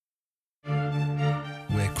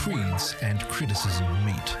complaints and criticism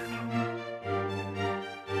meet.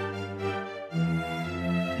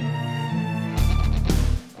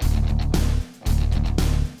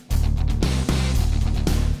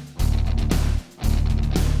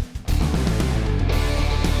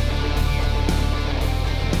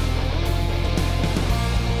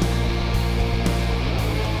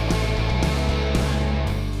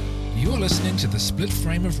 You're listening to the Split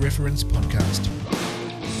Frame of Reference podcast.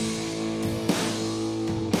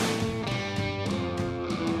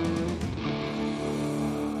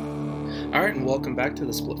 All right, and welcome back to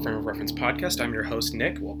the Split Frame of Reference podcast. I'm your host,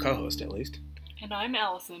 Nick. Well, co-host, at least. And I'm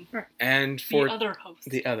Allison. And for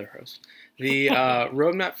the other host. The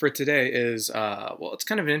roadmap for today is, it's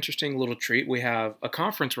kind of an interesting little treat. We have a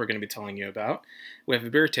conference we're going to be telling you about. We have a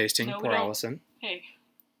beer tasting for Allison. Hey.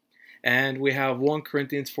 And we have 1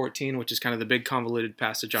 Corinthians 14, which is kind of the big convoluted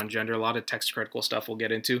passage on gender. A lot of text critical stuff we'll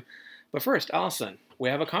get into. But first, Allison, we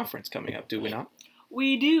have a conference coming up, do we not?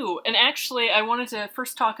 We do. And actually, I wanted to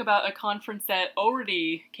first talk about a conference that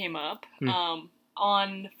already came up.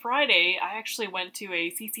 On Friday, I actually went to a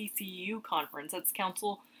CCCU conference. That's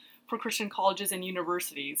Council for Christian Colleges and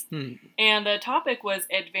Universities. And the topic was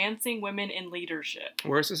Advancing Women in Leadership.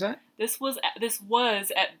 Where is this at? This was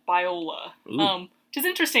at Biola. Which is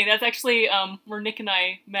interesting. That's actually where Nick and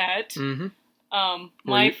I met.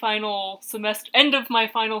 My final semester, end of my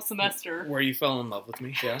final semester. Where you fell in love with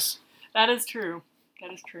me, yes. That is true.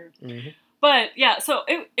 But yeah, so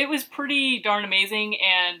it was pretty darn amazing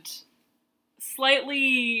and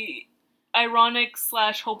slightly ironic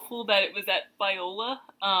 / hopeful that it was at Biola.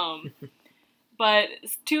 But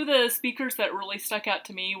two of the speakers that really stuck out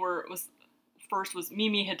to me was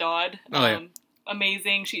Mimi Haddad.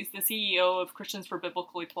 Amazing. She's the CEO of Christians for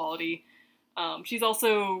Biblical Equality. She's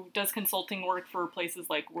also does consulting work for places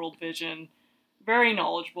like World Vision. Very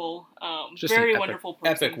knowledgeable. Very wonderful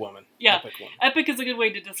person. Epic woman. Yeah. Epic woman. Epic is a good way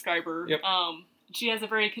to describe her. Yep. She has a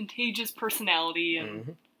very contagious personality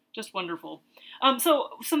and just wonderful.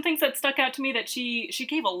 So some things that stuck out to me that she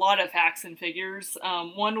gave a lot of facts and figures.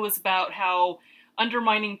 One was about how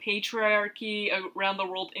undermining patriarchy around the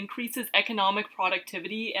world increases economic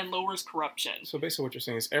productivity and lowers corruption. So basically what you're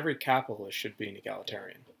saying is every capitalist should be an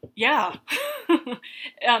egalitarian. Yeah.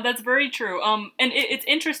 That's very true. And it's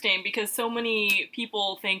interesting because so many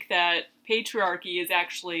people think that patriarchy is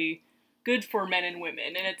actually good for men and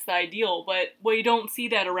women, and it's the ideal, but we don't see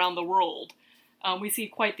that around the world. We see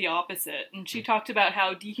quite the opposite. And she talked about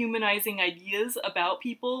how dehumanizing ideas about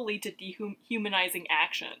people lead to dehumanizing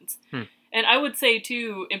actions. And I would say,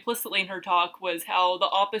 too, implicitly in her talk, was how the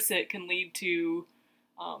opposite can lead to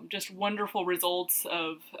just wonderful results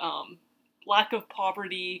of lack of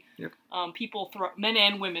poverty, people, men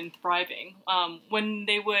and women thriving. When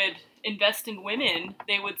they would invest in women,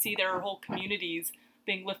 they would see their whole communities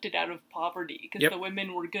being lifted out of poverty because the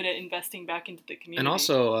women were good at investing back into the community. And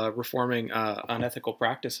also reforming unethical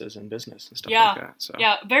practices in business and stuff like that. So.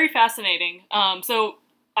 Yeah, very fascinating. So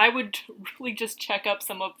I would really just check up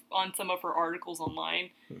some of her articles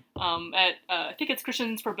online at I think it's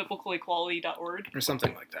ChristiansForBiblicalEquality.org. Or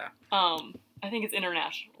something like that. I think it's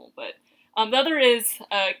international, but the other is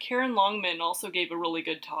Karen Longman also gave a really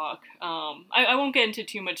good talk. I won't get into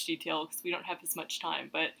too much detail because we don't have as much time,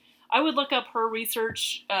 but I would look up her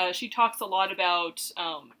research. She talks a lot about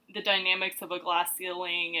the dynamics of a glass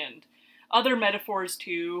ceiling and other metaphors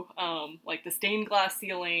too, like the stained glass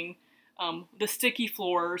ceiling, the sticky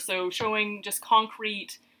floor, so showing just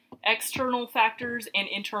concrete external factors and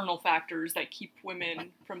internal factors that keep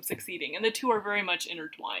women from succeeding. And the two are very much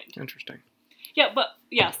intertwined. Interesting.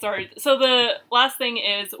 Sorry. So the last thing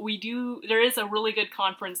is there is a really good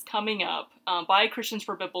conference coming up by Christians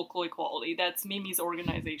for Biblical Equality. That's Mimi's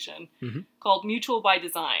organization called Mutual by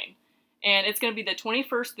Design. And it's going to be the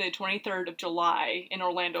 21st to the 23rd of July in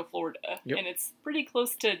Orlando, Florida. Yep. And it's pretty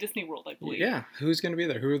close to Disney World, I believe. Yeah. Who's going to be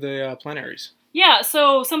there? Who are the plenaries? Yeah,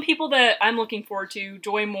 so some people that I'm looking forward to,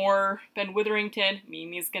 Joy Moore, Ben Witherington,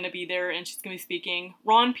 Mimi's going to be there, and she's going to be speaking.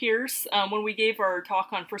 Ron Pierce, when we gave our talk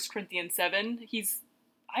on 1 Corinthians 7,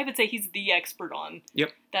 I would say he's the expert on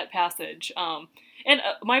that passage. And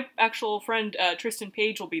my actual friend, Tristan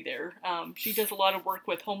Page, will be there. She does a lot of work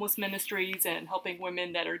with homeless ministries and helping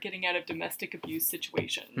women that are getting out of domestic abuse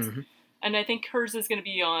situations. And I think hers is going to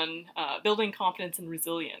be on building confidence and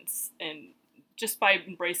resilience, and just by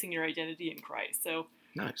embracing your identity in Christ. So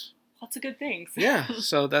nice. Lots of good things. Yeah,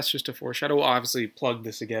 so that's just a foreshadow. We'll obviously plug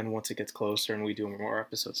this again once it gets closer and we do more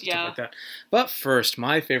episodes and stuff like that. But first,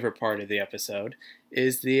 my favorite part of the episode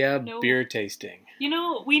is the beer tasting. You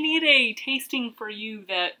know, we need a tasting for you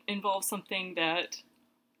that involves something that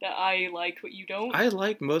that I like what you don't. I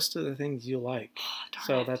like most of the things you like. Darn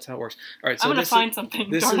So it. that's how it works. All right, so I'm gonna find something.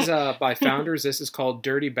 This Darn is it. by Founders. This is called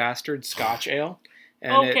Dirty Bastard Scotch Ale.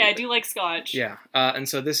 And Okay, I do like Scotch. Yeah, and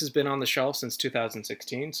so this has been on the shelf since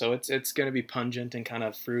 2016. So it's going to be pungent and kind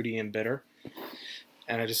of fruity and bitter.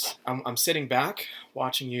 And I'm sitting back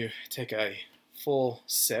watching you take a full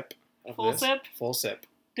sip of Full this. sip? Full sip.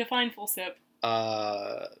 Define full sip.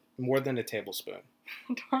 More than a tablespoon.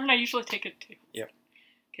 Darn, I usually take a tablespoon. Yep.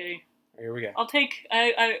 Okay. Here we go. I'll take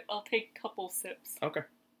a couple sips. Okay.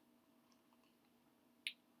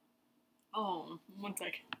 Oh, 1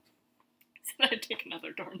 second. I said I'd take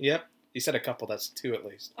another, darn. Yep. You said a couple. That's 2 at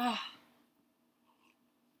least. Ah.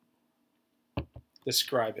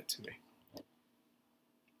 Describe it to me.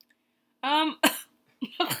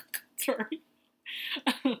 Sorry.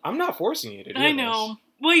 I'm not forcing you to do I know. this.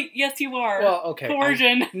 Wait, yes you are. Well, okay.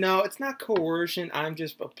 Coercion. No, it's not coercion. I'm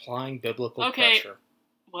just applying biblical pressure.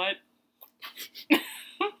 What?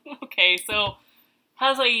 Okay, so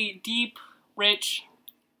has a deep, rich,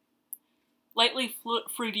 lightly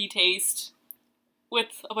fruity taste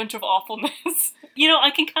with a bunch of awfulness.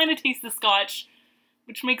 I can kind of taste the Scotch,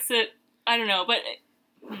 which makes it, I don't know, but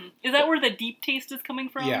is that where the deep taste is coming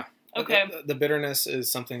from? Yeah. Okay. The bitterness is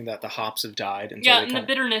something that the hops have died. And so yeah, and the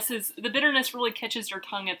bitterness really catches your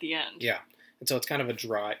tongue at the end. Yeah. And so it's kind of a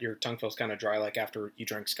dry, your tongue feels kind of dry, like after you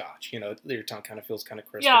drink Scotch. Your tongue kind of feels kind of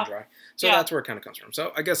crisp and dry. So that's where it kind of comes from.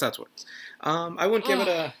 So I guess that's what it is. I wouldn't give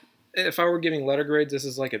it if I were giving letter grades, this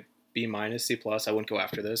is like a B-, C+. I wouldn't go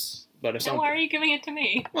after this. But if why are you giving it to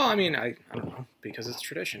me? Well, I mean, I don't know, because it's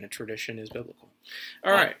tradition, and tradition is biblical.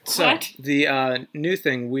 All right, so the new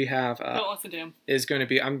thing we have don't listen to him. Is going to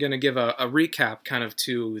be, I'm going to give a recap kind of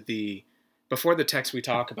to before the text we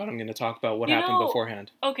talk about, I'm going to talk about what happened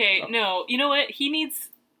beforehand. Okay, no, you know what? We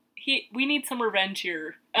need some revenge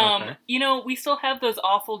here. Okay. We still have those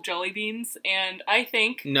awful jelly beans, and I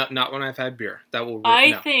think... No, not when I've had beer. That will...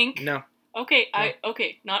 think... No. Okay,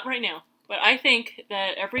 not right now. But I think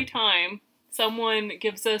that every time someone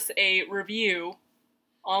gives us a review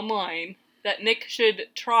online, that Nick should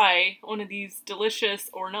try one of these delicious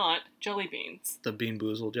or not jelly beans. The Bean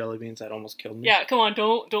Boozled jelly beans that almost killed me. Yeah, come on,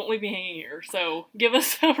 don't leave me hanging here. So give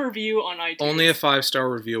us a review on iTunes. Only a 5-star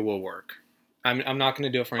review will work. I'm not going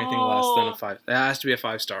to do it for anything less than a 5. It has to be a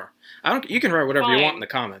 5-star. You can write whatever you want in the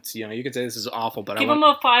comments. You can say this is awful, but give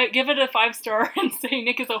it a 5-star and say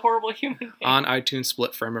Nick is a horrible human being. On iTunes,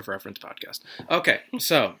 Split Frame of Reference podcast. Okay,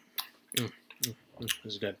 so this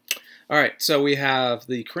is good. All right, so we have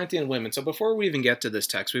the Corinthian women. So before we even get to this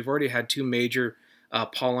text, we've already had 2 major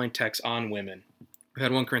Pauline texts on women. We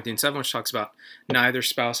had 1 Corinthians 7, which talks about neither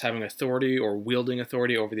spouse having authority or wielding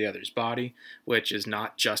authority over the other's body, which is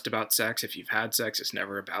not just about sex. If you've had sex, it's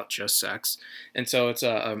never about just sex. And so it's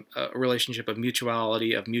a relationship of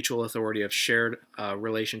mutuality, of mutual authority, of shared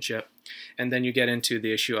relationship. And then you get into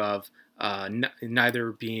the issue of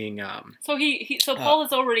neither being... So Paul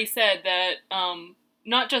has already said that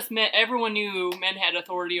not just men, everyone knew men had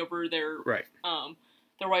authority over their... Right.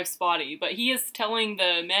 Their wife's body, but he is telling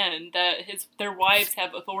the men that their wives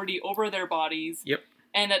have authority over their bodies, yep,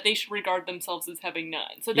 and that they should regard themselves as having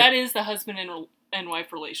none. So that is the husband and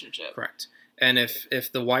wife relationship. Correct. And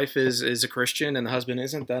if the wife is a Christian and the husband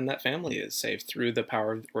isn't, then that family is saved through the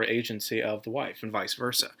power or agency of the wife, and vice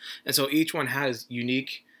versa. And so each one has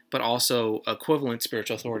unique but also equivalent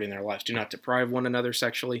spiritual authority in their lives. Do not deprive one another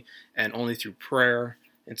sexually, and only through prayer.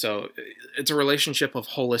 And so it's a relationship of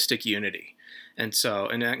holistic unity. And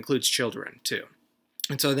that includes children too.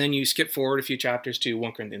 And so then you skip forward a few chapters to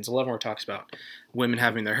 1 Corinthians 11, where it talks about women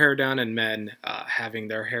having their hair done and men having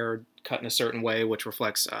their hair cut in a certain way, which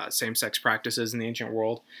reflects same-sex practices in the ancient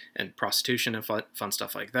world and prostitution and fun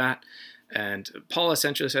stuff like that. And Paul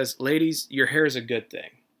essentially says, ladies, your hair is a good thing.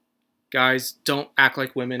 Guys, don't act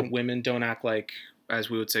like women. Women, don't act like, as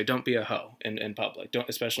we would say, don't be a hoe in public,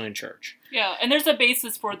 especially in church. Yeah, and there's a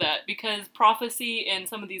basis for that, because prophecy in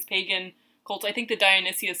some of these pagan cults, I think the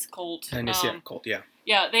Dionysius cult. Cult, yeah.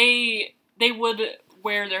 Yeah, they would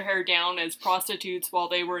wear their hair down as prostitutes while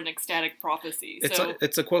they were in ecstatic prophecy.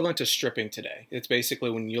 It's equivalent to stripping today. It's basically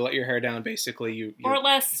when you let your hair down, basically you're or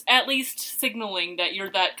at least signaling that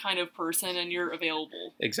you're that kind of person and you're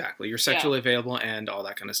available. Exactly. You're sexually available and all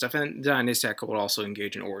that kind of stuff. And Dionysiac would also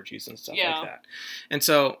engage in orgies and stuff like that. And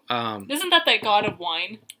so... isn't that god of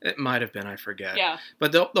wine? It might have been, I forget. Yeah.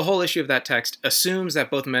 But the whole issue of that text assumes that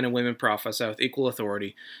both men and women prophesy with equal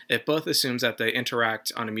authority. It both assumes that they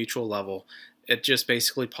interact on a mutual level. It just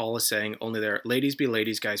basically, Paul is saying, only there, ladies be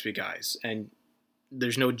ladies, guys be guys. And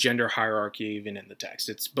there's no gender hierarchy even in the text.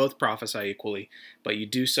 It's both prophesy equally, but you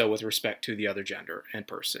do so with respect to the other gender and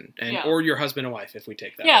person, and or your husband and wife if we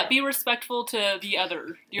take that. Yeah, be respectful to the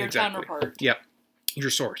other, your counterpart. Yep. Your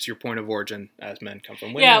source, your point of origin, as men come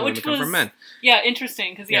from women, women come from men. Yeah,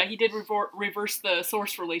 interesting, because he did reverse the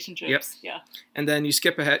source relationships. Yep. Yeah. And then you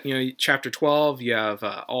skip ahead, chapter 12, you have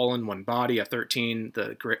all in one body, 13,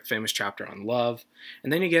 the great famous chapter on love.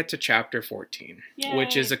 And then you get to chapter 14,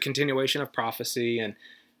 which is a continuation of prophecy and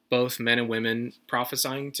both men and women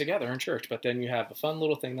prophesying together in church. But then you have a fun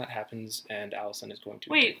little thing that happens, and Allison is going to...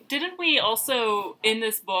 Wait, didn't we also, in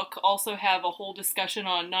this book, also have a whole discussion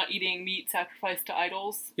on not eating meat sacrificed to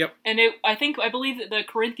idols? Yep. And I believe that the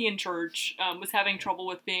Corinthian church was having trouble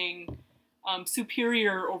with being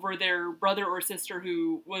superior over their brother or sister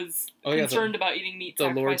who was concerned about eating meat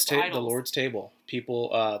sacrificed to idols. The Lord's table. People,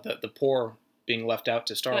 the poor being left out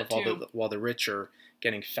to starve while the rich are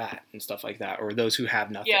getting fat and stuff like that, or those who have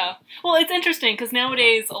nothing. Yeah. Well, it's interesting because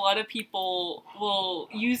nowadays a lot of people will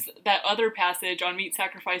use that other passage on meat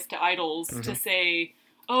sacrificed to idols to say,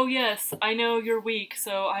 oh yes, I know you're weak,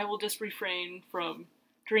 so I will just refrain from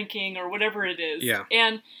drinking or whatever it is. Yeah.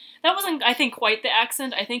 And that wasn't, I think, quite the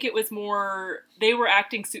accent. I think it was more, they were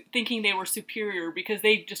thinking they were superior because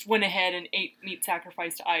they just went ahead and ate meat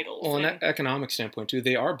sacrificed to idols. Well, in an economic standpoint too,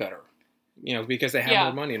 they are better. Because they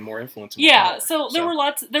have more money and more influence. And more power. So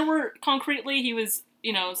there were concretely, he was,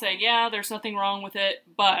 saying, there's nothing wrong with it,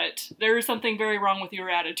 but there is something very wrong with your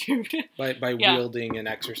attitude. by wielding and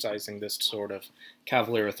exercising this sort of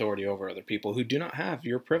cavalier authority over other people who do not have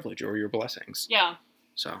your privilege or your blessings. Yeah.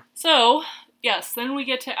 So yes, then we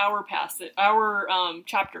get to our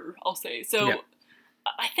chapter, I'll say. So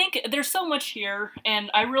I think there's so much here, and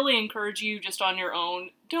I really encourage you just on your own,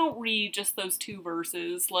 don't read just those 2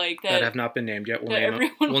 verses that have not been named yet. We'll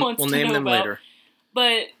name them about. later.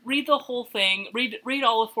 But read the whole thing. Read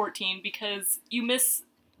all of 14 because you miss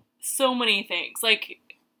so many things. Like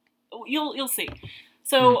you'll see.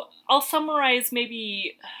 So I'll summarize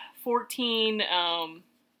maybe 14.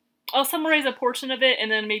 I'll summarize a portion of it, and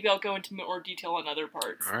then maybe I'll go into more detail on other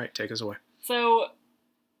parts. All right, take us away. So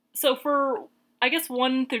for, I guess,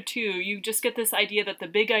 1 through 2, you just get this idea that the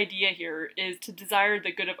big idea here is to desire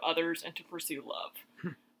the good of others and to pursue love.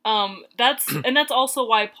 That's also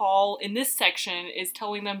why Paul, in this section, is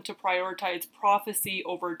telling them to prioritize prophecy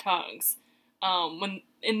over tongues, when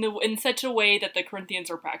in such a way that the Corinthians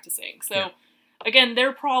are practicing. So, again,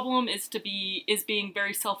 their problem is being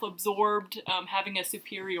very self-absorbed, having a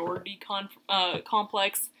superiority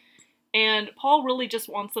complex. And Paul really just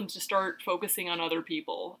wants them to start focusing on other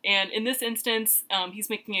people. And in this instance, he's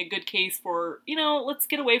making a good case for, let's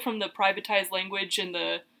get away from the privatized language and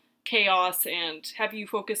the chaos and have you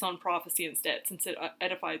focus on prophecy instead, since it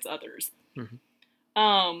edifies others.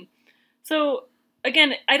 So,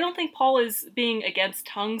 again, I don't think Paul is being against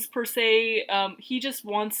tongues per se. He just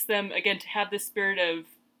wants them, again, to have this spirit of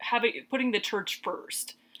putting the church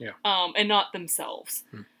first, and not themselves.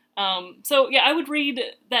 So, I would read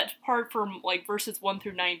that part from, verses 1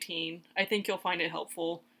 through 19. I think you'll find it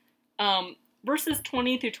helpful. Verses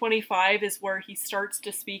 20 through 25 is where he starts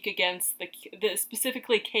to speak against the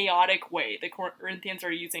specifically chaotic way the Corinthians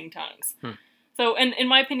are using tongues. So, and in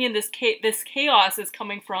my opinion, this chaos is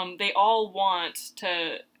coming from they all want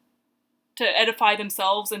to edify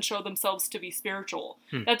themselves and show themselves to be spiritual.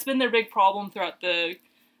 That's been their big problem throughout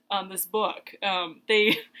this book.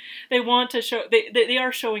 They want to show they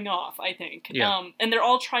are showing off, I think. And they're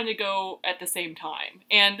all trying to go at the same time,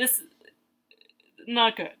 and this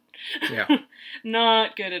not good.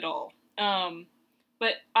 Not good at all.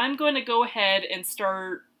 But I'm going to go ahead and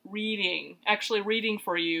start reading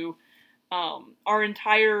for you our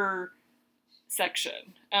entire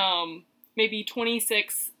section, maybe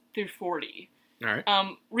 26 through 40. All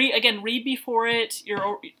right. Read before it.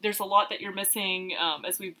 There's a lot that you're missing,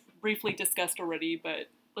 as we've briefly discussed already, but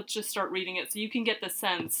let's just start reading it so you can get the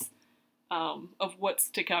sense of what's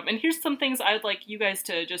to come. And here's some things I'd like you guys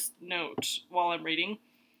to just note while I'm reading.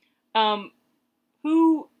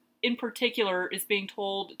 Who in particular is being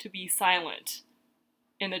told to be silent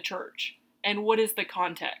in the church, and what is the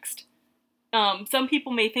context? Some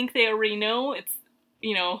people may think they already know,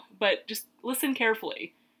 but just listen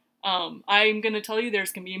carefully. I'm going to tell you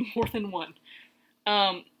there's going to be more than one.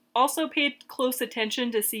 Also pay close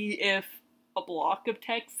attention to see if a block of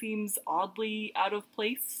text seems oddly out of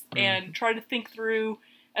place, and try to think through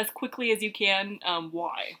as quickly as you can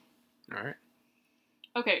why. All right.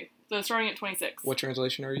 Okay, so starting at 26. What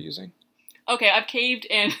translation are you using? Okay, I've caved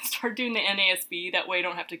and started doing the NASB. That way I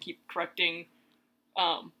don't have to keep correcting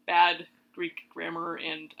bad Greek grammar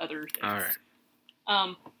and other things. All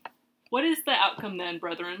right. What is the outcome then,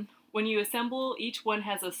 brethren? When you assemble, each one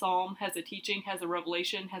has a psalm, has a teaching, has a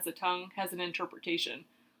revelation, has a tongue, has an interpretation.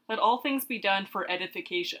 Let all things be done for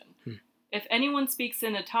edification. If anyone speaks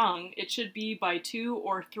in a tongue, it should be by two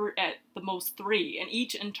or three, at the most three, and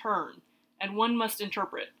each in turn, and one must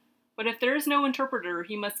interpret. But if there is no interpreter,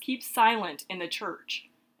 he must keep silent in the church,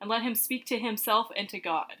 and let him speak to himself and to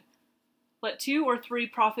God. Let 2 or 3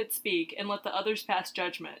 prophets speak, and let the others pass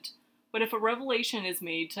judgment. But if a revelation is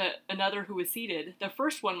made to another who is seated, the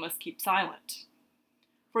first one must keep silent.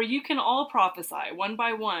 For you can all prophesy, one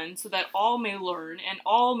by one, so that all may learn, and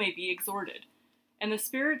all may be exhorted. And the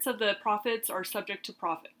spirits of the prophets are subject to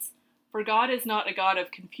prophets. For God is not a God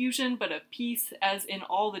of confusion, but of peace, as in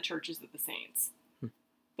all the churches of the saints.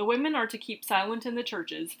 The women are to keep silent in the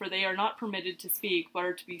churches, for they are not permitted to speak, but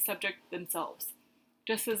are to be subject themselves,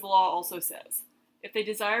 just as the law also says. If they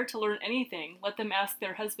desire to learn anything, let them ask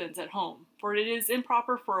their husbands at home, for it is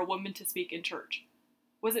improper for a woman to speak in church.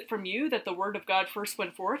 Was it from you that the word of God first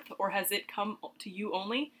went forth, or has it come to you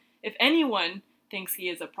only? If anyone thinks he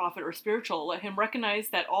is a prophet or spiritual, let him recognize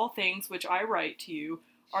that all things which I write to you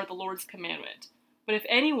are the Lord's commandment. But if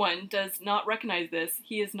anyone does not recognize this,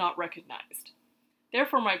 he is not recognized.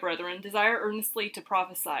 Therefore, my brethren, desire earnestly to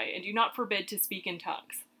prophesy, and do not forbid to speak in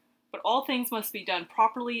tongues. But all things must be done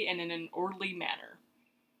properly and in an orderly manner.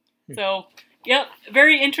 So, yep,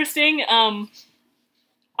 very interesting.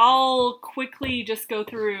 I'll quickly just go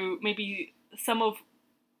through maybe some of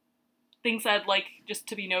things I'd like just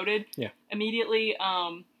to be noted immediately.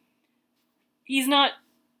 He's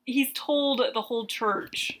told the whole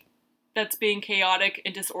church that's being chaotic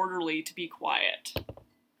and disorderly to be quiet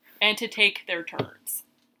and to take their turns.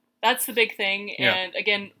 That's the big thing. Yeah. And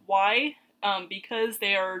again, why? Because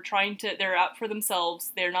they're out for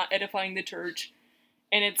themselves. They're not edifying the church,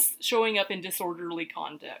 and it's showing up in disorderly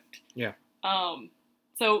conduct. Yeah.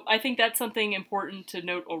 So I think that's something important to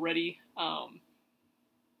note already.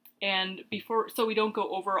 And so we don't go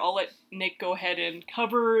over, I'll let Nick go ahead and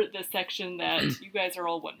cover the section that you guys are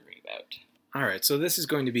all wondering about. All right, so this is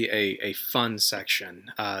going to be a fun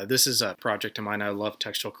section. This is a project of mine. I love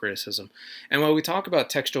textual criticism. And when we talk about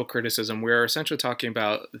textual criticism, we're essentially talking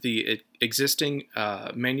about the existing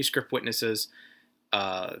manuscript witnesses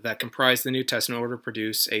that comprise the New Testament in order to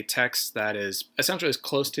produce a text that is essentially as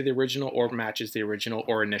close to the original or matches the original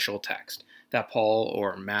or initial text that Paul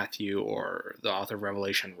or Matthew or the author of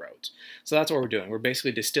Revelation wrote. So that's what we're doing. We're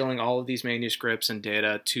basically distilling all of these manuscripts and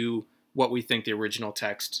data to what we think the original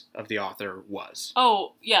text of the author was.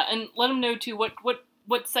 Oh, yeah, and let them know, too,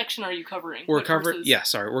 what section are you covering? We're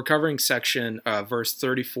covering section verse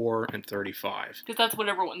 34 and 35. Because that's what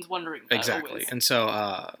everyone's wondering about. Exactly. Always. And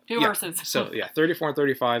so... Two verses. So, 34 and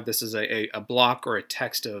 35, this is a block or a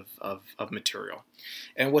text of material.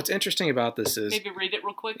 And what's interesting about this is... Maybe read it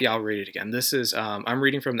real quick? Yeah, I'll read it again. This is... I'm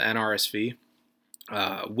reading from the NRSV.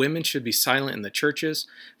 Women should be silent in the churches,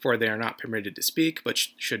 for they are not permitted to speak, but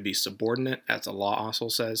should be subordinate, as the law also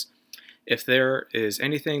says. If there is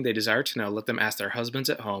anything they desire to know, let them ask their husbands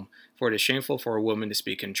at home, for it is shameful for a woman to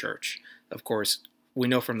speak in church. Of course, we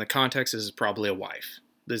know from the context this is probably a wife.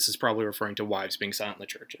 This is probably referring to wives being silent in the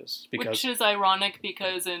churches. Which is ironic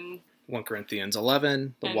because in 1 Corinthians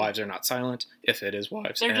 11, the wives are not silent, if it is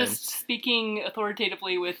wives. They're just speaking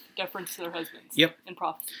authoritatively with deference to their husbands. Yep. In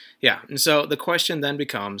prophecy. Yeah, and so the question then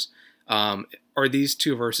becomes, are these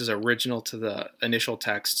two verses original to the initial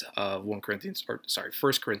text of 1 Corinthians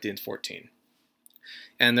 14?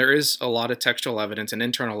 And there is a lot of textual evidence and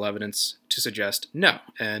internal evidence to suggest no.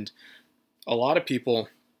 And a lot of people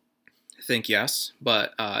think yes,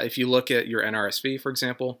 but if you look at your NRSV, for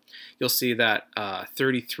example, you'll see that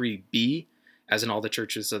 33b, as in all the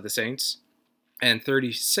churches of the saints, and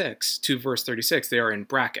 36, to verse 36, they are in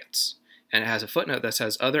brackets. And it has a footnote that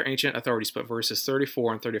says, other ancient authorities put verses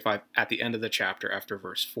 34 and 35 at the end of the chapter after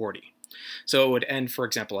verse 40. So it would end, for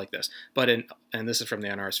example, like this. And this is from the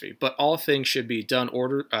NRSV. But all things should be done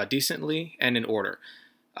decently and in order.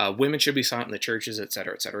 Women should be silent in the churches,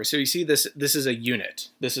 etc., etc. So you see, this is a unit.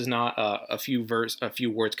 This is not a few words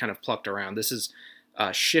kind of plucked around. This is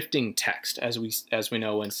shifting text, as we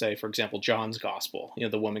know in, say, for example, John's Gospel.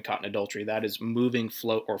 The woman caught in adultery. That is moving,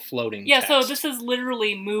 floating. Yeah. Text. So this is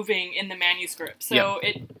literally moving in the manuscript. So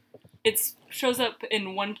it shows up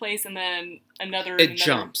in one place and then another. It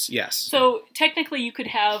jumps. Yes. So technically, you could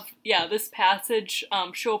have this passage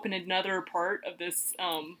show up in another part of this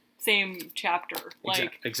same chapter.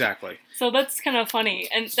 Exactly. So that's kind of funny,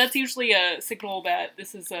 and that's usually a signal that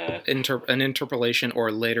this is an interpolation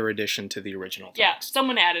or later addition to the original text. Yeah,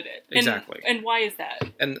 someone added it. Exactly. And why is that?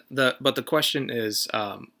 But the question is,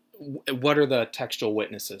 what are the textual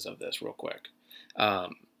witnesses of this, real quick?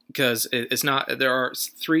 because it's not. There are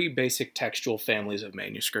three basic textual families of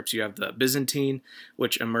manuscripts. You have the Byzantine,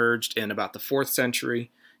 which emerged in about the 4th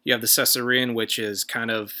century. You have the Caesarean, which is kind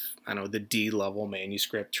of, I don't know, the D-level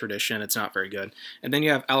manuscript tradition. It's not very good. And then you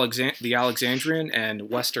have the Alexandrian and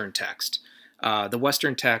Western text. The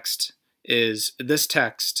Western text is, this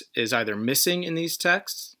text is either missing in these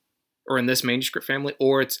texts or in this manuscript family,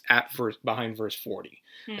 or it's behind verse 40.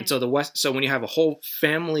 And so so when you have a whole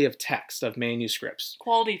family of text of manuscripts,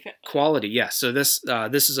 quality, yes. So this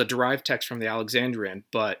is a derived text from the Alexandrian,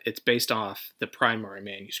 but it's based off the primary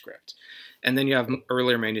manuscript. And then you have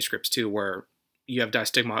earlier manuscripts too, where you have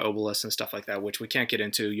distigma obelus and stuff like that, which we can't get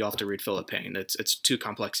into. You'll have to read Philip Payne. It's too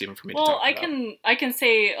complex even for me to talk about. Well, I can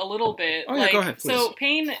say a little bit. Oh yeah, go ahead, please. So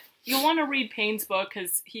Payne, you'll want to read Payne's book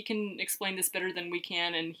because he can explain this better than we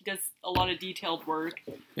can, and he does a lot of detailed work.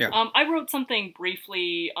 Yeah. I wrote something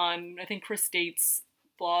briefly on, I think, Chris Date's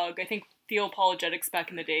blog. I think Theoapologetics back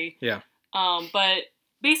in the day. Yeah. But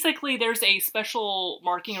basically, there's a special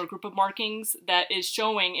marking or group of markings that is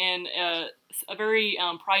showing in a very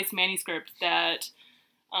prized manuscript that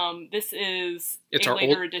this is a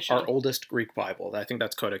later edition. Our oldest Greek Bible. I think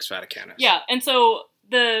that's Codex Vaticanus. Yeah, and so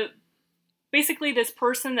basically this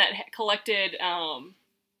person that collected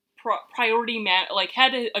priority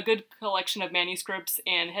had a good collection of manuscripts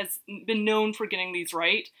and has been known for getting these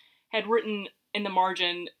right, had written in the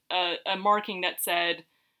margin a marking that said,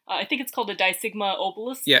 I think it's called a distigma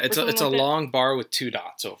obelus. Yeah, it's a long bar with 2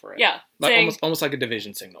 dots over it. Yeah, like almost like a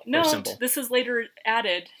division signal. No, symbol. This is later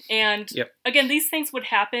added, and again, these things would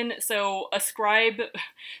happen. So a scribe,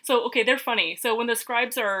 they're funny. So when the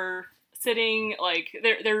scribes are sitting, like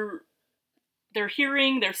they're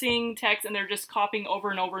hearing, they're seeing text, and they're just copying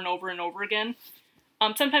over and over and over and over again.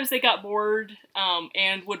 Sometimes they got bored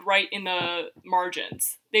and would write in the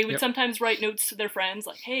margins. They would sometimes write notes to their friends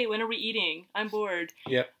like, hey, when are we eating? I'm bored.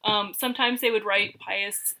 Yep. Sometimes they would write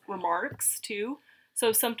pious remarks too.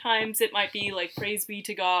 So sometimes it might be like, praise be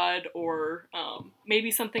to God, or maybe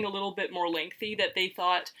something a little bit more lengthy that they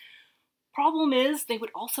thought. Problem is, they would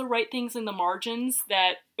also write things in the margins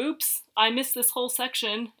that, oops, I missed this whole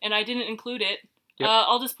section and I didn't include it. Yep.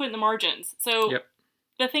 I'll just put it in the margins. So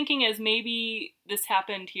the thinking is maybe this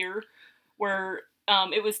happened here, where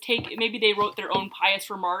maybe they wrote their own pious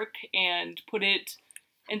remark and put it,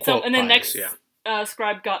 and then next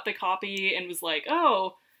scribe got the copy and was like,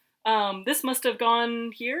 oh, this must have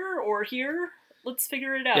gone here or here. Let's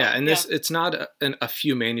figure it out. Yeah, and it's not a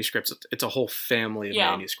few manuscripts. It's a whole family of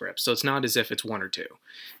manuscripts. So it's not as if it's 1 or 2.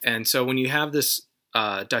 And so when you have this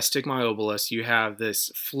distigma obelus, you have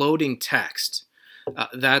this floating text.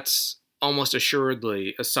 That's almost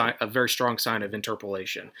assuredly a very strong sign of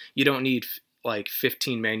interpolation. You don't need like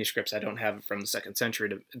 15 manuscripts. I don't have it from the 2nd century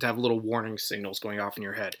to have little warning signals going off in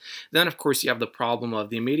your head. Then, of course, you have the problem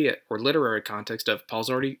of the immediate or literary context of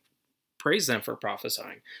Paul's already praised them for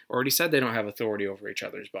prophesying, already said they don't have authority over each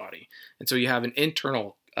other's body. And so you have an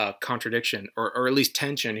internal contradiction, or at least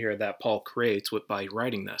tension here that Paul creates by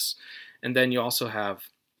writing this. And then you also have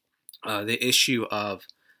the issue of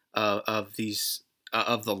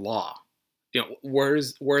the law. Where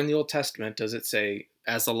in the Old Testament does it say,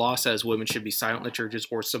 as the law says, women should be silent in the churches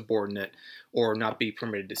or subordinate or not be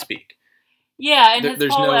permitted to speak? Yeah, and has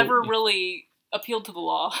Paul ever really appealed to the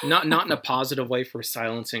law? not in a positive way for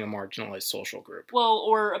silencing a marginalized social group. Well,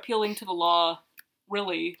 or appealing to the law,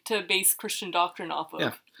 really, to base Christian doctrine off of.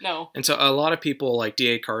 Yeah. No. And so a lot of people like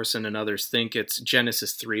D.A. Carson and others think it's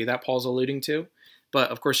Genesis 3 that Paul's alluding to. But,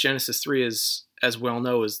 of course, Genesis 3 is, as we all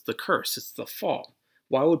know, is the curse. It's the fall.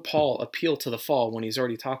 Why would Paul appeal to the fall when he's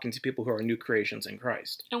already talking to people who are new creations in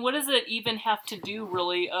Christ? And what does it even have to do,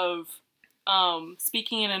 really, of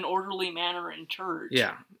speaking in an orderly manner in church?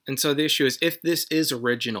 Yeah. And so the issue is, if this is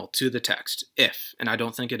original to the text, and I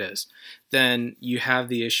don't think it is, then you have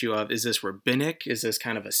the issue of, is this rabbinic? Is this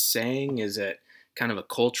kind of a saying? Is it kind of a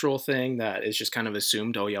cultural thing that is just kind of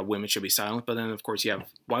assumed, oh yeah, women should be silent? But then, of course, you have,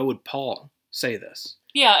 why would Paul say this?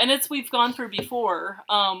 Yeah, and as we've gone through before,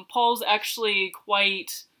 Paul's actually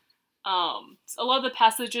quite, a lot of the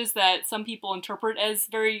passages that some people interpret as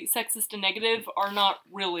very sexist and negative are not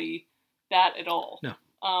really that at all. No.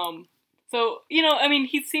 So, I mean,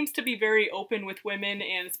 he seems to be very open with women,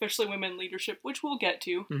 and especially women leadership, which we'll get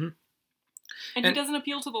to. Mm-hmm. And he doesn't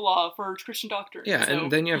appeal to the law for Christian doctrine. Yeah, so.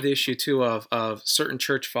 And then you have the issue, too, of certain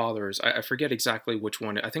church fathers. I forget exactly which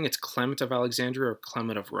one. I think it's Clement of Alexandria or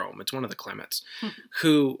Clement of Rome. It's one of the Clements,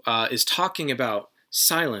 who is talking about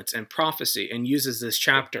silence and prophecy and uses this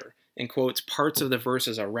chapter and quotes parts of the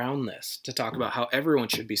verses around this to talk about how everyone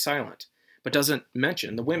should be silent, but doesn't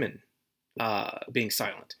mention the women being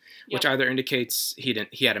silent, which either indicates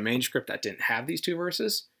he had a manuscript that didn't have these 2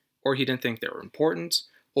 verses, or he didn't think they were important,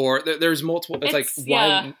 or there's multiple. It's like,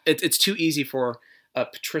 why it's too easy for a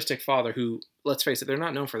patristic father who, let's face it, they're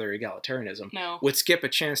not known for their egalitarianism, No. would skip a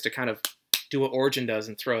chance to kind of do what Origen does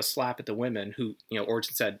and throw a slap at the women who,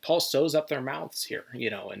 Origen said, Paul sews up their mouths here, in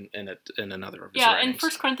another of his writings. And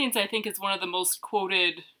 1 Corinthians, I think, is one of the most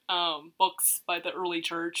quoted books by the early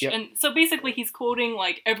church. Yep. And so basically he's quoting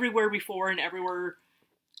like everywhere before and everywhere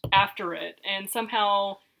after it. And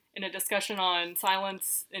somehow in a discussion on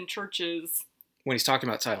silence in churches, when he's talking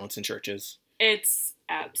about silence in churches, it's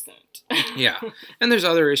absent. Yeah. And there's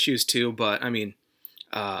other issues too, but I mean,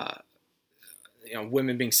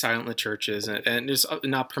 women being silent in the churches and just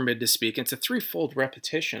not permitted to speak. It's a threefold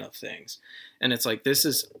repetition of things. And it's like, this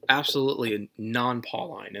is absolutely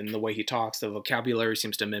non-Pauline in the way he talks. The vocabulary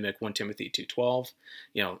seems to mimic 1 Timothy 2:12,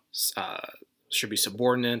 should be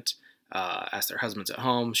subordinate, ask their husbands at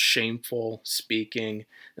home, shameful speaking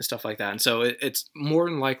and stuff like that. And so it's more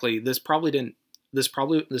than likely, this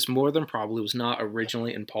more than probably was not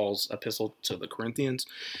originally in Paul's epistle to the Corinthians.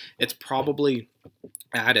 It's probably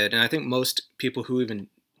added, and I think most people who even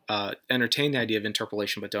entertain the idea of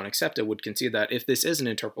interpolation but don't accept it would concede that if this is an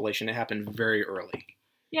interpolation, it happened very early.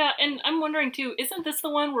 Yeah, and I'm wondering too, isn't this the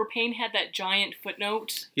one where Payne had that giant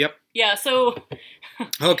footnote? Yep. Yeah, so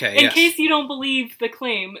okay. In case you don't believe the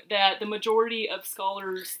claim that the majority of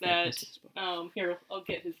scholars that here, I'll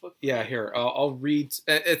get his book. Yeah, here I'll read.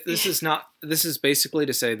 This is basically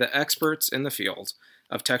to say the experts in the field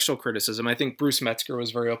of textual criticism. I think Bruce Metzger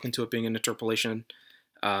was very open to it being an interpolation.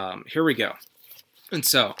 Here we go. And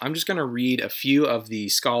so I'm just going to read a few of the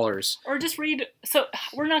scholars. Or just read. So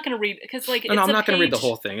we're not going to read because No, I'm not going to read the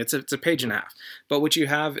whole thing. It's a page and a half. But what you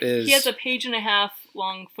have is he has a page and a half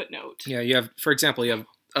long footnote. Yeah, you have, for example, you have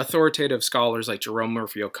authoritative scholars like Jerome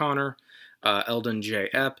Murphy O'Connor, Eldon J.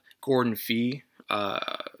 Epp, Gordon Fee,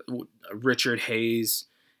 Richard Hayes,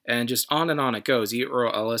 and just on it goes. E.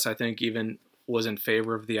 Earl Ellis, I think, even was in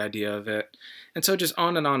favor of the idea of it. And so just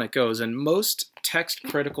on it goes. And most text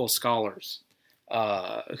critical scholars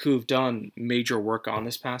who've done major work on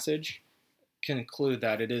this passage conclude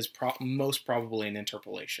that it is most probably an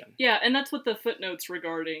interpolation. Yeah, and that's what the footnote's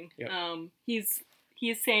regarding. Yep.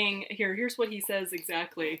 He's saying, here's what he says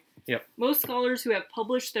exactly. Yep. Most scholars who have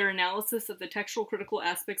published their analysis of the textual critical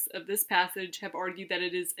aspects of this passage have argued that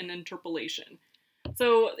it is an interpolation.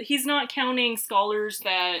 So he's not counting scholars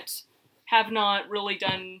that have not really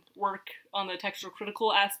done work on the textual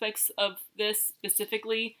critical aspects of this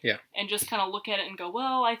specifically, and just kind of look at it and go,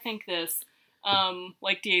 well, I think this,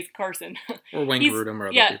 like D.A. Carson. Or Wayne Grudem or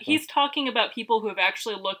other people. He's talking about people who have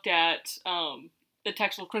actually looked at the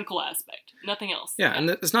textual critical aspect, nothing else. Yeah, and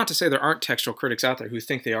it's not to say there aren't textual critics out there who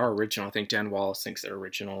think they are original. I think Dan Wallace thinks they're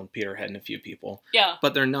original, and Peter Head and a few people. Yeah.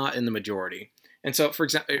 But they're not in the majority. And so, for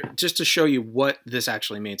example, just to show you what this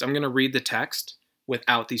actually means, I'm going to read the text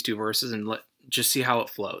without these two verses and just see how it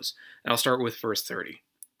flows. And I'll start with verse 30.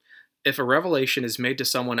 If a revelation is made to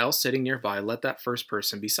someone else sitting nearby, let that first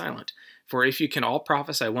person be silent. For if you can all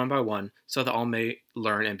prophesy one by one, so that all may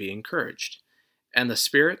learn and be encouraged. And the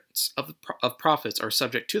spirits of prophets are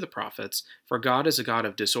subject to the prophets, for God is a God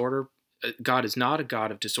of disorder. God is not a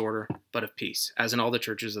God of disorder, but of peace, as in all the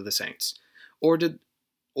churches of the saints. Or did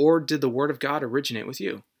the word of God originate with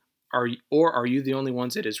you? Are you the only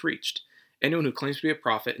ones it has reached? Anyone who claims to be a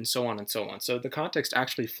prophet, and so on and so on. So the context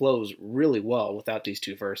actually flows really well without these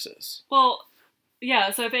two verses. Well, yeah,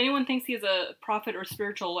 so if anyone thinks he is a prophet or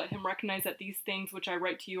spiritual, let him recognize that these things which I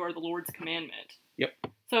write to you are the Lord's commandment. Yep.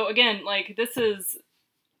 So again, like, this is,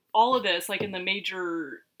 all of this, like, in the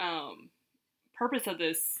major purpose of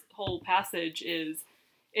this whole passage is,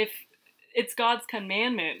 if it's God's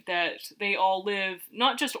commandment that they all live,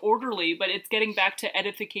 not just orderly, but it's getting back to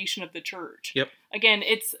edification of the church. Yep. Again,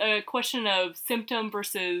 it's a question of symptom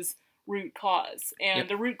versus root cause. And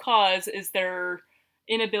the root cause is their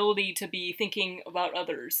inability to be thinking about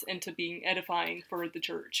others and to being edifying for the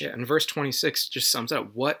church. Yeah, and verse 26 just sums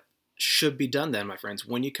up what should be done then, my friends.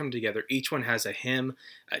 When you come together, each one has a hymn,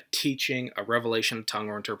 a teaching, a revelation, a tongue,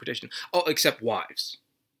 or interpretation. Oh, except wives,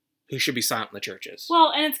 who should be silent in the churches.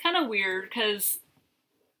 Well, and it's kind of weird because,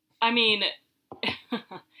 I mean,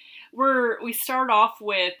 we start off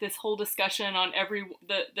with this whole discussion on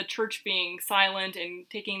the church being silent and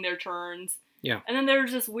taking their turns. Yeah. And then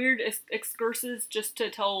there's this weird excursus just to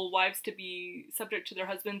tell wives to be subject to their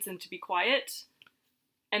husbands and to be quiet.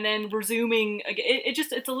 And then resuming again.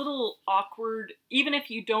 It's a little awkward. Even if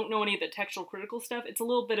you don't know any of the textual critical stuff, it's a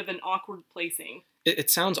little bit of an awkward placing. It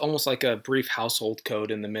sounds almost like a brief household code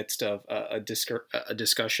in the midst of a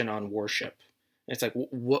discussion on worship. It's like,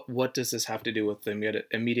 what does this have to do with the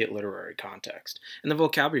immediate literary context? And the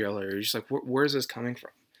vocabulary, you're just like, where is this coming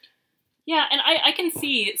from? Yeah, and I can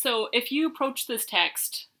see, so if you approach this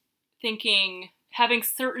text having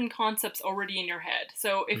certain concepts already in your head,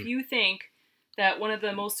 so if Hmm. you think that one of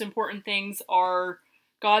the most important things are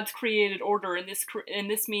God's created order, and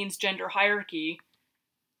this means gender hierarchy,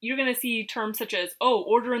 you're going to see terms such as, oh,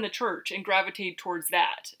 order in the church, and gravitate towards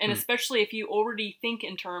that. And Hmm. especially if you already think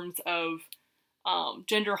in terms of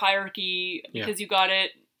gender hierarchy Yeah. because you got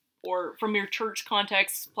it, or from your church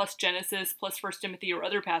context plus Genesis plus First Timothy or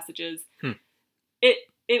other passages, Hmm.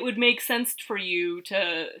 it would make sense for you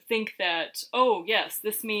to think that, oh yes,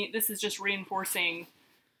 this is just reinforcing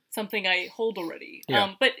something I hold already.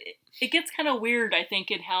 Yeah. But it gets kind of weird, I think,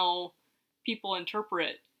 in how people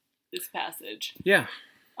interpret this passage. Yeah.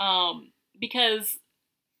 Because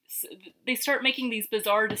they start making these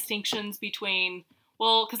bizarre distinctions between,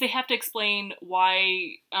 well, because they have to explain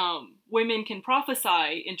why women can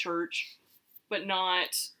prophesy in church, but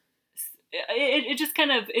not. It just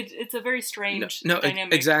kind of it's a very strange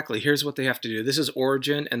dynamic. Exactly. Here's what they have to do. This is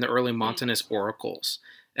Origen and the early Montanist oracles,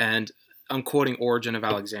 and I'm quoting Origen of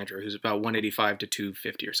Alexandria, who's about 185 to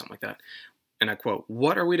 250 or something like that. And I quote,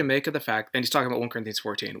 "What are we to make of the fact?" And he's talking about 1 Corinthians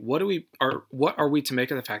 14. What are we to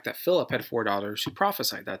make of the fact that Philip had 4 daughters who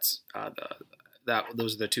prophesied? Those are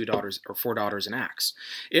the 2 daughters or 4 daughters in Acts.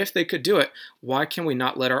 If they could do it, why can we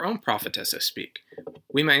not let our own prophetesses speak?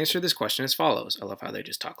 We may answer this question as follows. I love how they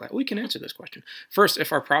just talk like we can answer this question. First,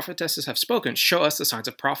 if our prophetesses have spoken, show us the signs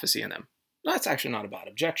of prophecy in them. That's actually not a bad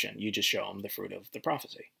objection. You just show them the fruit of the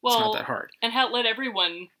prophecy. Well, it's not that hard. And let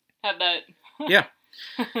everyone have that. Yeah.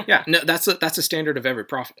 Yeah, no, that's a standard of every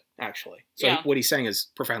prophet, actually. So yeah. What he's saying is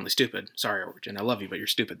profoundly stupid. Sorry, Origen, I love you, but you're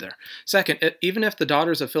stupid there. Second, even if the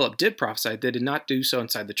daughters of Philip did prophesy, they did not do so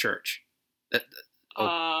inside the church.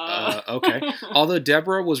 Okay. Although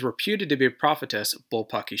Deborah was reputed to be a prophetess,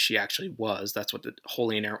 bullpucky she actually was, that's what the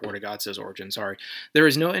Holy Inerrant Word of God says, Origen, sorry, there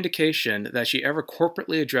is no indication that she ever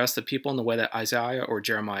corporately addressed the people in the way that Isaiah or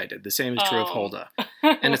Jeremiah did. The same is true of Huldah.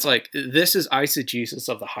 And it's like, this is eisegesis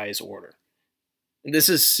of the highest order. This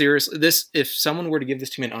is seriously, if someone were to give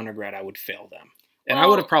this to me in undergrad, I would fail them. And I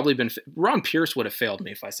would have probably been, Ron Pierce would have failed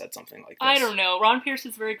me if I said something like this. I don't know. Ron Pierce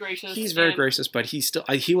is very gracious. He's very gracious, but he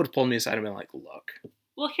would have pulled me aside and been like, look.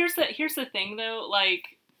 Well, here's the thing though,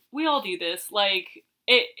 like, we all do this, like,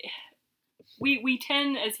 we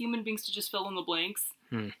tend as human beings to just fill in the blanks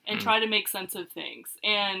and try to make sense of things.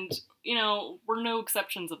 And, we're no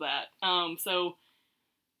exceptions of that.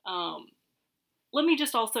 Let me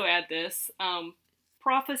just also add this.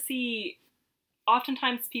 Prophecy,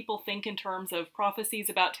 oftentimes people think in terms of prophecies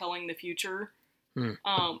about telling the future. And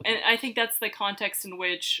I think that's the context in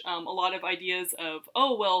which a lot of ideas of,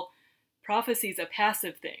 oh, well, prophecy is a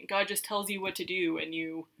passive thing. God just tells you what to do, and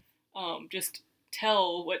you just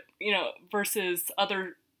tell what, versus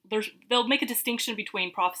they'll make a distinction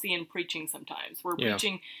between prophecy and preaching sometimes, where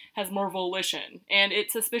preaching has more volition, and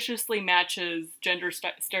it suspiciously matches gender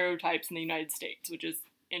stereotypes in the United States, which is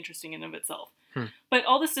interesting in and of itself. But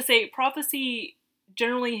all this to say, prophecy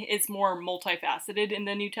generally is more multifaceted in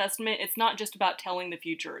the New Testament. It's not just about telling the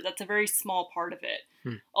future. That's a very small part of it.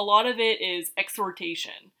 A lot of it is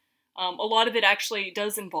exhortation. A lot of it actually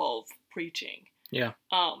does involve preaching. Yeah.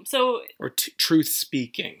 Or truth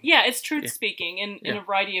speaking. Yeah, it's truth speaking in a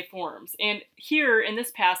variety of forms. And here in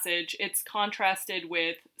this passage, it's contrasted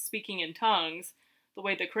with speaking in tongues, the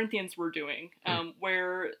way the Corinthians were doing,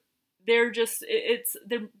 where they're just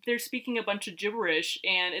they're speaking a bunch of gibberish,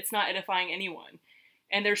 and it's not edifying anyone,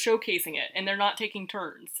 and they're showcasing it, and they're not taking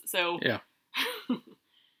turns. So yeah.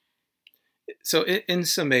 So in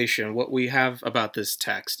summation, what we have about this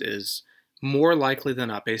text is more likely than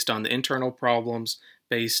not, based on the internal problems,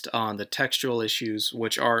 based on the textual issues,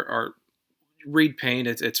 which are read pain,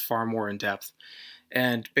 it's far more in depth,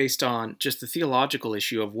 and based on just the theological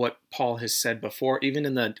issue of what Paul has said before, even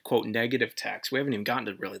in the, quote, negative text. We haven't even gotten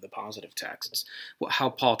to really the positive texts. How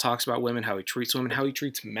Paul talks about women, how he treats women, how he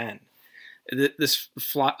treats men. This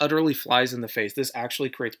utterly flies in the face. This actually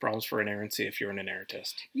creates problems for inerrancy if you're an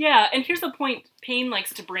inerrantist. Yeah, and here's the point Payne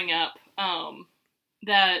likes to bring up, so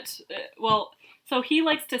he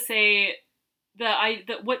likes to say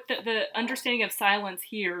the understanding of silence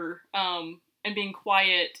here, and being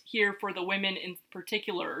quiet here for the women in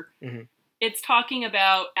particular, it's talking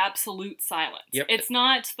about absolute silence. Yep. It's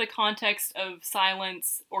not the context of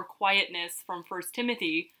silence or quietness from First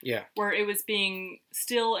Timothy, where it was being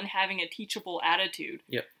still and having a teachable attitude.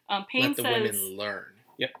 Yep. Payne Let the women learn.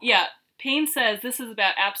 Yep. Yeah. Payne says this is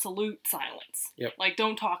about absolute silence. Yep. Like,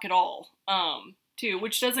 don't talk at all, too,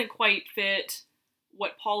 which doesn't quite fit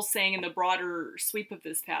what Paul's saying in the broader sweep of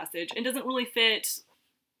this passage, and doesn't really fit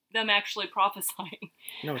them actually prophesying.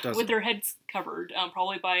 No, it doesn't. With their heads covered,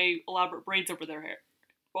 probably by elaborate braids over their hair,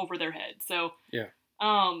 over their head. So Yeah.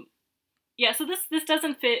 Yeah, so this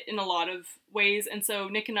doesn't fit in a lot of ways, and so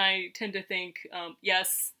Nick and I tend to think,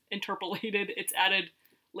 yes, interpolated, it's added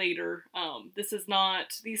later. This is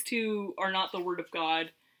not; these two are not the Word of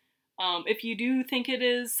God. If you do think it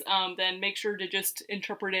is, then make sure to just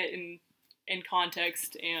interpret it in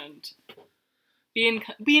context and be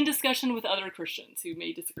in discussion with other Christians who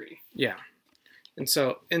may disagree. Yeah, and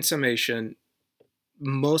so in summation,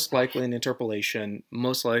 most likely an interpolation,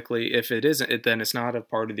 most likely if it isn't, then it's not a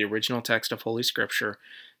part of the original text of Holy Scripture.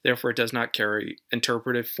 Therefore, it does not carry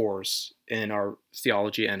interpretive force in our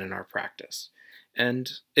theology and in our practice. And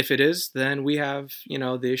if it is, then we have,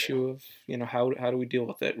 the issue of, how do we deal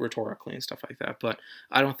with it rhetorically and stuff like that. But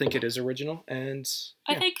I don't think it is original. And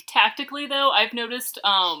I think tactically, though, I've noticed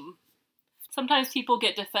sometimes people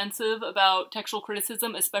get defensive about textual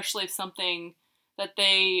criticism, especially if something that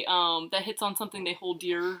they that hits on something they hold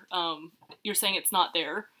dear. You're saying it's not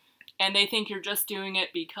there, and they think you're just doing it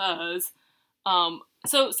because.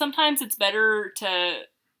 So sometimes it's better to,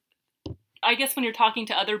 I guess, when you're talking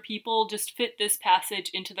to other people, just fit this passage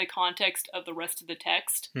into the context of the rest of the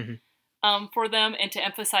text for them, and to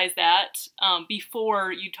emphasize that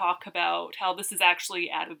before you talk about how this is actually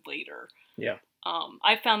added later. Yeah.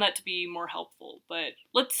 I found that to be more helpful. But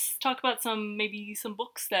let's talk about some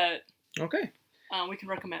books that we can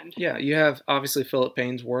recommend. Yeah, you have obviously Philip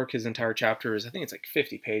Payne's work. His entire chapter is, I think it's like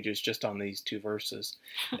 50 pages just on these two verses.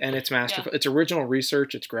 And it's masterful. It's original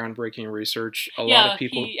research. It's groundbreaking research. A lot of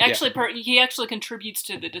people... he actually contributes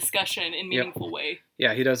to the discussion in a meaningful way.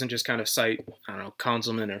 Yeah, he doesn't just kind of cite, I don't know,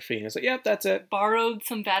 Conzelman or Fee. It's like, yep, that's it. Borrowed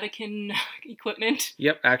some Vatican equipment.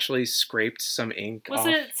 Yep, actually scraped some ink off. Was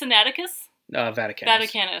it Sinaiticus? Vaticanus.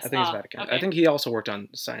 Vaticanus. I think it's Vaticanus. Okay. I think he also worked on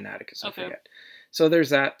Sinaiticus. I forget. So there's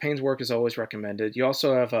that. Payne's work is always recommended. You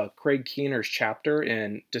also have Craig Keener's chapter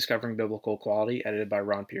in Discovering Biblical Equality, edited by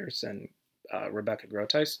Ron Pierce and Rebecca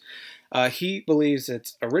Grotice. He believes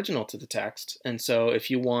it's original to the text, and so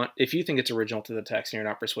if you think it's original to the text and you're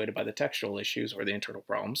not persuaded by the textual issues or the internal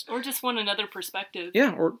problems, or just want another perspective,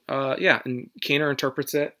 and Keener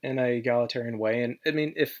interprets it in a egalitarian way. And I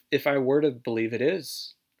mean, if I were to believe it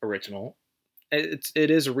is original, it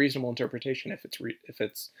is a reasonable interpretation if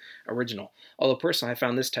it's original. Although personally, I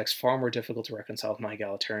found this text far more difficult to reconcile with my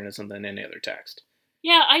egalitarianism than any other text.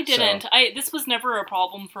 Yeah, I didn't. This was never a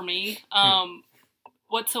problem for me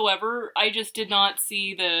whatsoever. I just did not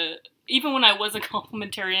see even when I was a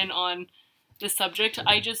complementarian on this subject,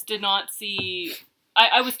 I just did not see.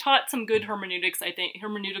 I was taught some good hermeneutics, I think,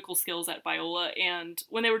 hermeneutical skills at Biola, and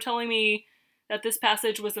when they were telling me that this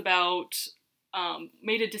passage was about.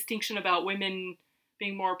 Made a distinction about women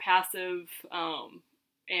being more passive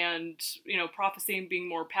and, prophecy being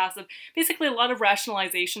more passive. Basically, a lot of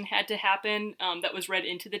rationalization had to happen that was read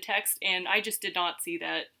into the text, and I just did not see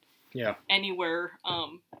that anywhere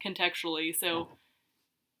contextually. So,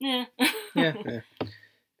 yeah.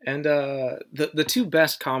 And the two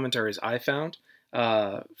best commentaries I found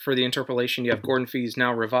for the interpolation, you have Gordon Fee's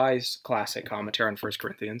now revised classic commentary on 1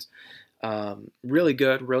 Corinthians. Really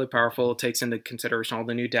good, really powerful. It takes into consideration all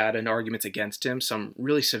the new data and arguments against him, some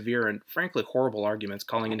really severe and frankly horrible arguments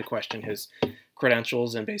calling into question his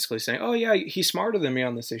credentials and basically saying, oh yeah, he's smarter than me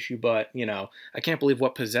on this issue, but I can't believe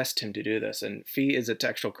what possessed him to do this. And Fee is a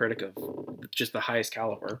textual critic of just the highest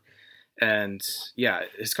caliber. And yeah,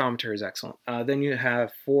 his commentary is excellent. Then you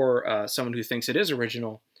have, for someone who thinks it is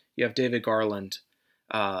original, you have David Garland.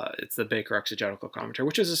 It's the Baker exegetical commentary,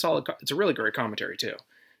 which is it's a really great commentary too.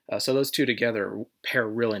 So those two together pair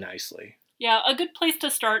really nicely. Yeah, a good place to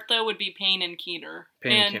start, though, would be Payne and Keener.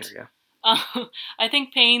 Keener, yeah. I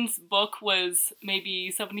think Payne's book was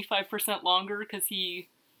maybe 75% longer because he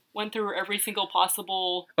went through every single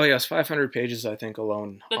possible... Oh, yeah, it's 500 pages, I think,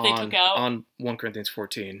 alone that they took out. On 1 Corinthians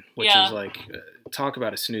 14, which is like, talk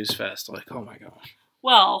about a snooze fest. Like, oh my gosh.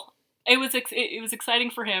 Well, it was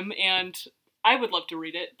exciting for him, and I would love to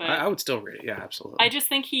read it. But I would still read it, yeah, absolutely. I just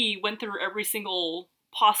think he went through every single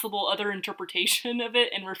possible other interpretation of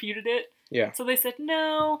it and refuted it. Yeah. So they said,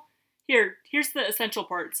 no, here's the essential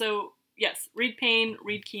part. So, yes, read Payne,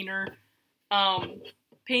 read Keener.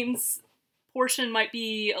 Payne's portion might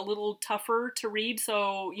be a little tougher to read,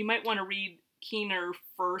 so you might want to read Keener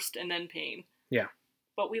first and then Payne. Yeah.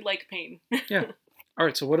 But we like Payne. Yeah. All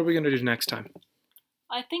right, so what are we going to do next time?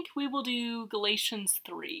 I think we will do Galatians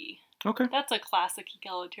 3. Okay. That's a classic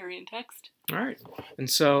egalitarian text. All right. And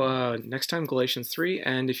so next time, Galatians 3.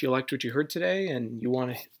 And if you liked what you heard today and you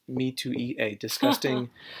want me to eat a disgusting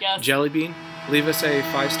jelly bean, leave us a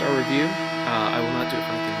 5-star review. I will not do it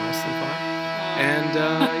for anything less than 5. And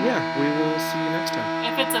yeah, we will see you next time.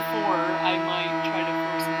 If it's a 4, I might try to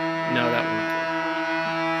force it. No, that won't.